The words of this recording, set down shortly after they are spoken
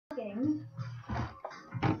vlogging.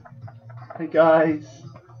 Hey guys.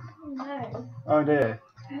 No. Oh dear.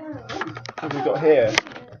 No. What have we got here?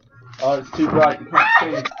 Oh, it's too bright, you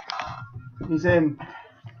can't see. He's in.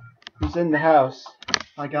 He's in the house.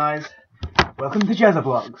 Hi guys. Welcome to Jezza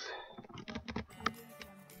Vlogs.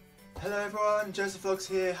 Hello everyone, Jezza Vlogs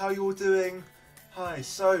here. How are you all doing? Hi,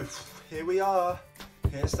 so here we are.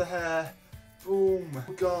 Here's the hair. Boom,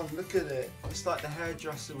 gone, look at it. It's like the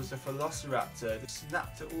hairdresser was a velociraptor. They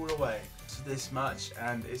snapped it all away to this much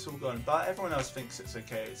and it's all gone. But everyone else thinks it's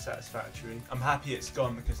okay, it's satisfactory. I'm happy it's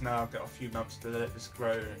gone because now I've got a few months to let this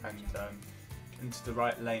grow and into the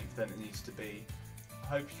right length that it needs to be. I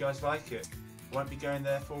hope you guys like it. I won't be going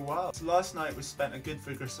there for a while. So last night we spent a good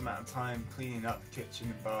vigorous amount of time cleaning up the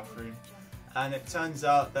kitchen and bathroom, and it turns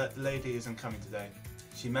out that the lady isn't coming today.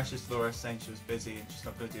 She messaged Laura saying she was busy and she's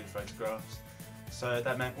not going to do the photographs. So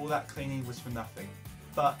that meant all that cleaning was for nothing.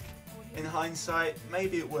 But in hindsight,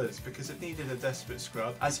 maybe it was, because it needed a desperate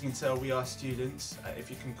scrub. As you can tell, we are students, if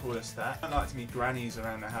you can call us that. I don't like to meet grannies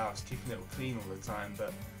around the house, keeping it all clean all the time,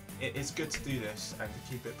 but it is good to do this and to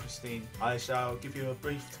keep it pristine. I shall give you a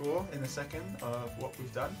brief tour in a second of what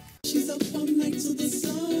we've done. She's up all night to the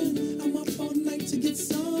sun. I'm up all night to get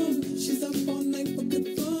some. She's up all night for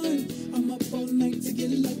good fun. I'm up all night to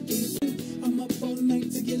get lucky. I'm up all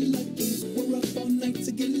night to get lucky. We're up all night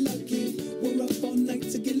to get lucky. We're up all night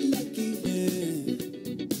to get lucky. Yeah.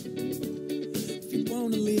 If you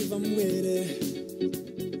wanna leave, I'm with it.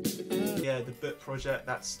 Yeah, the book project,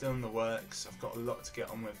 that's still in the works. I've got a lot to get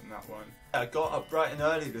on with in that one. I got up bright and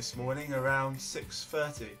early this morning around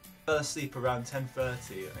 6:30. Fell asleep around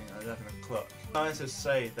 10:30, I think 11 o'clock. Scientists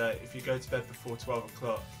say that if you go to bed before 12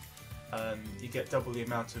 o'clock, you get double the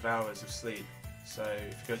amount of hours of sleep. So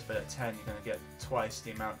if you go to bed at 10, you're going to get twice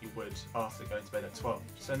the amount you would after going to bed at 12.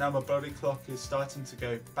 So now my body clock is starting to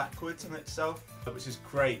go backwards on itself, which is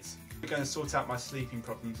great. I'm going to sort out my sleeping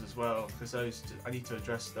problems as well, because I need to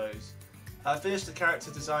address those. I finished the character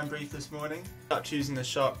design brief this morning. Started choosing the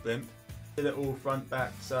shark blimp. Did it all front,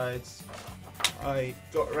 back, sides. I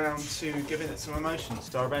got around to giving it some emotions.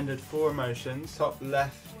 So I rendered 4 emotions. Top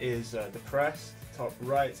left is depressed. Top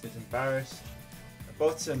right is embarrassed.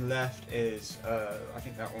 Bottom left is, I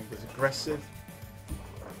think that one was aggressive.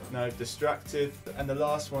 No, distracted. And the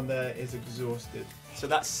last one there is exhausted. So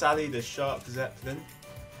that's Sally the Shark Zeppelin.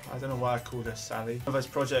 I don't know why I called her Sally. One of those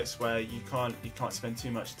projects where you can't spend too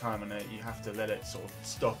much time on it. You have to let it sort of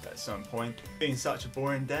stop at some point. It's been such a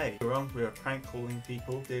boring day. We were prank calling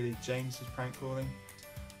people. Clearly James was prank calling,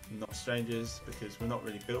 not strangers, because we're not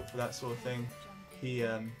really built for that sort of thing. He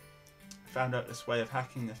found out this way of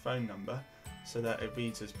hacking the phone number so that it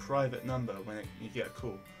reads as private number when you get a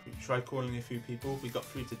call. We tried calling a few people. We got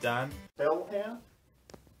through to Dan. Bill here.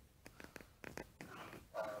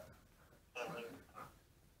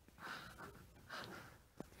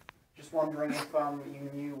 Wondering if you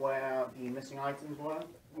knew where the missing items were.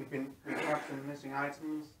 We have some missing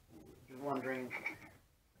items. Just wondering.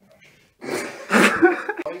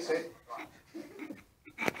 What do you say?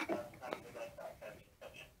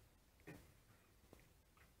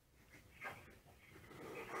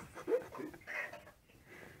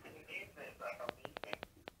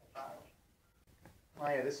 Oh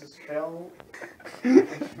yeah, this is Phil.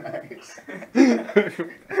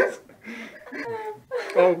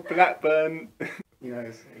 Oh, Blackburn. He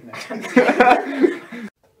knows.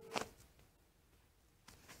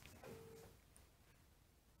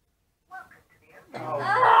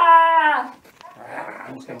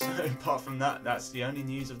 Apart from that, that's the only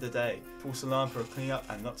news of the day. False alarm for a clean up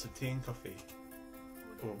and lots of tea and coffee.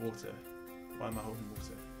 Or water. Why am I holding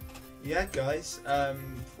water? Yeah guys,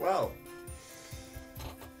 well,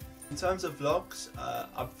 in terms of vlogs,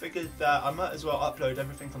 I've figured that I might as well upload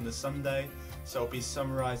everything on the Sunday, so I'll be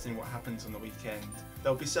summarising what happens on the weekend.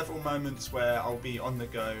 There'll be several moments where I'll be on the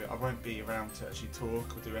go, I won't be around to actually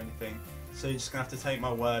talk or do anything, so you're just going to have to take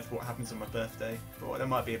my word for what happens on my birthday, but there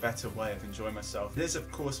might be a better way of enjoying myself. It is of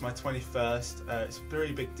course my 21st, it's a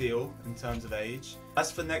very big deal in terms of age.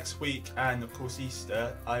 As for next week and of course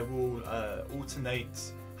Easter, I will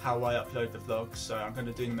alternate how I upload the vlogs, so I'm going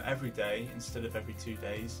to do them every day instead of every 2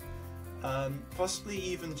 days. Possibly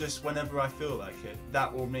even just whenever I feel like it.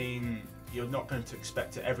 That will mean you're not going to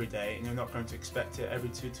expect it every day and you're not going to expect it every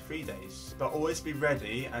 2 to 3 days. But always be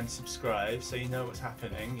ready and subscribe so you know what's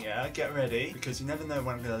happening. Yeah, get ready, because you never know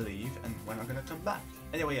when I'm going to leave and when I'm going to come back.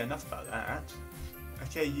 Anyway, enough about that.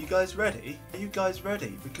 Okay, you guys ready? Are you guys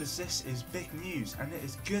ready? Because this is big news and it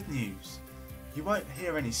is good news. You won't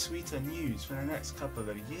hear any sweeter news for the next couple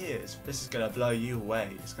of years. This is going to blow you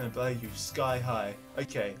away. It's going to blow you sky high.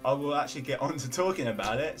 Okay, I will actually get on to talking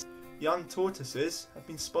about it. Young tortoises have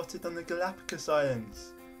been spotted on the Galapagos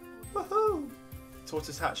Islands. Woohoo!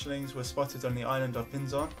 Tortoise hatchlings were spotted on the island of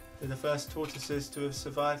Pinzon. They're the first tortoises to have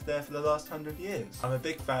survived there for the last 100 years. I'm a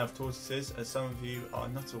big fan of tortoises, as some of you are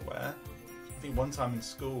not aware. I think one time in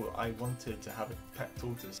school I wanted to have a pet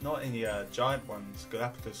tortoise. Not any giant ones,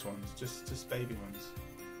 Galapagos ones, just baby ones.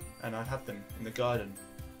 And I'd have them in the garden.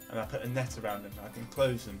 And I put a net around them, I can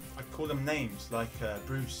close them. I call them names like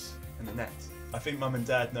Bruce and the net. I think Mum and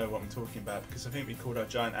Dad know what I'm talking about because I think we called our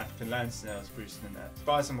giant African land snails Bruce and the net. As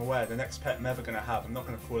far as I'm aware, the next pet I'm ever going to have, I'm not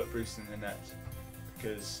going to call it Bruce and the net.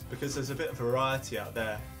 Because there's a bit of variety out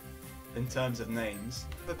there in terms of names.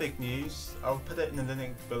 For big news, I'll put it in the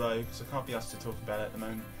link below because I can't be asked to talk about it at the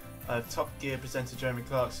moment. Top Gear presenter Jeremy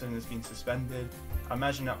Clarkson has been suspended. I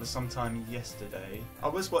imagine that was sometime yesterday. I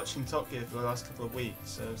was watching Top Gear for the last couple of weeks,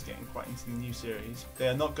 so I was getting quite into the new series. They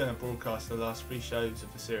are not going to broadcast the last 3 shows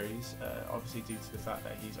of the series, obviously due to the fact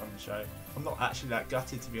that he's on the show. I'm not actually that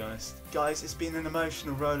gutted, to be honest. Guys, it's been an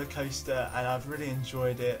emotional roller coaster and I've really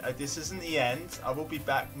enjoyed it. This isn't the end. I will be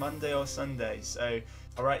back Monday or Sunday, so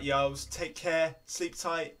alright y'alls, take care, sleep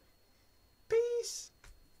tight, peace!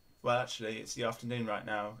 Well, actually, it's the afternoon right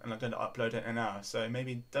now, and I'm going to upload it in an hour, so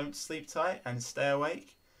maybe don't sleep tight and stay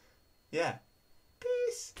awake. Yeah.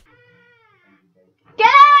 Peace! Get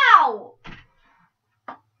out!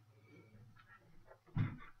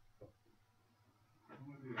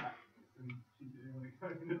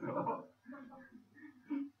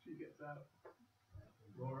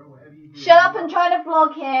 Shut up and try to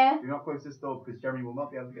vlog here. Do not close this door because Jeremy will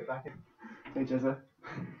not be able to get back in. Hey, Jezza.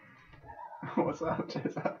 What's up,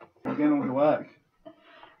 Jezza? I'm getting all the work.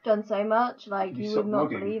 Done so much, like you would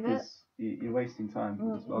not believe it. You're wasting time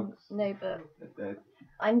with these vlogs. No, but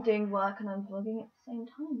I'm doing work and I'm vlogging at the same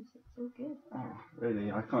time, so it's all good. Oh,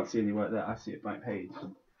 really? I can't see any work there. I see a blank page.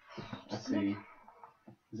 I see.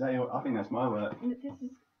 Is that your? I think that's my work. This is just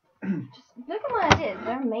look at my ideas.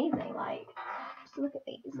 They're amazing. Like, just look at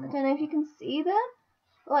these. I don't know if you can see them.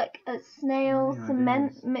 Like a snail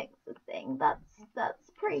cement mixer thing.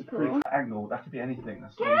 That's pretty cool. Pretty angle. That could be anything.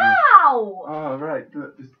 That's Get out! Oh right.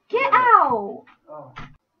 Look, Get out! Oh.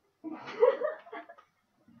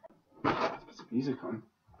 Put some music on.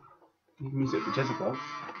 Music for Jezebel.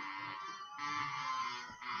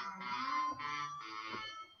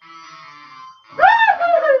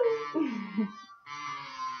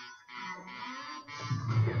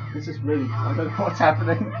 This is really. I don't know what's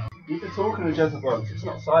happening. You've been talking to Jezebel. It's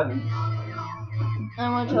not silent. I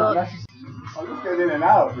want to talk. I'm just going in and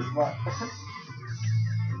out of this mic.